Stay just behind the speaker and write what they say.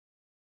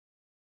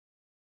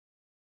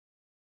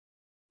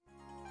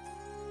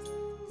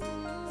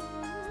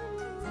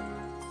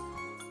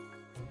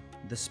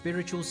The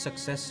spiritual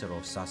successor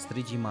of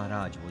Shastriji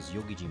Maharaj was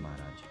Yogiji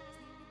Maharaj.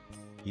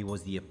 He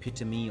was the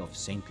epitome of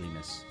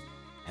saintliness,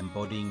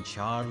 embodying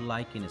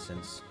childlike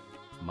innocence,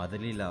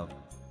 motherly love,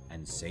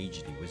 and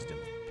sagely wisdom.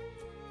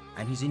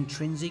 And his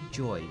intrinsic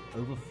joy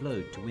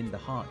overflowed to win the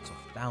hearts of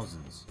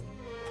thousands.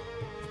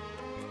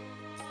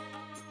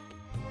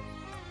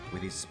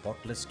 With his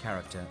spotless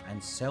character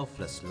and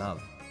selfless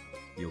love,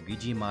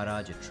 Yogiji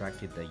Maharaj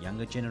attracted the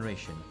younger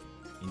generation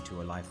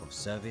into a life of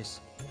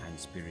service and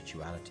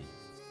spirituality.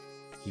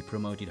 He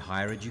promoted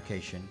higher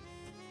education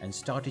and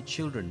started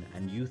children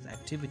and youth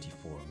activity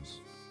forums.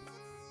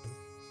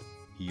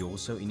 He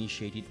also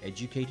initiated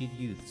educated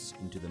youths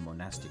into the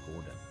monastic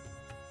order.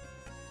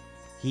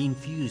 He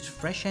infused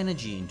fresh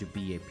energy into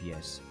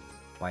BAPS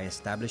by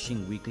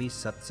establishing weekly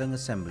satsang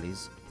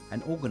assemblies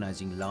and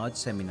organizing large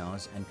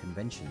seminars and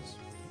conventions.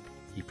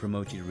 He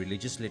promoted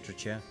religious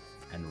literature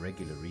and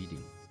regular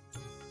reading.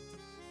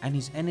 And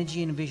his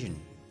energy and vision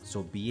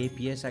saw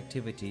BAPS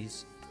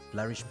activities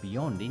flourish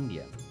beyond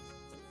India,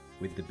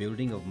 with the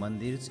building of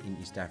mandirs in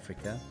East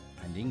Africa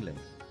and England.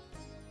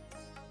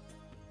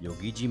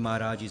 Yogiji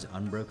Maharaj's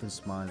unbroken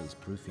smile is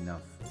proof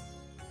enough.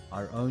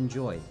 Our own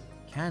joy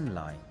can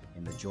lie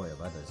in the joy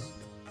of others.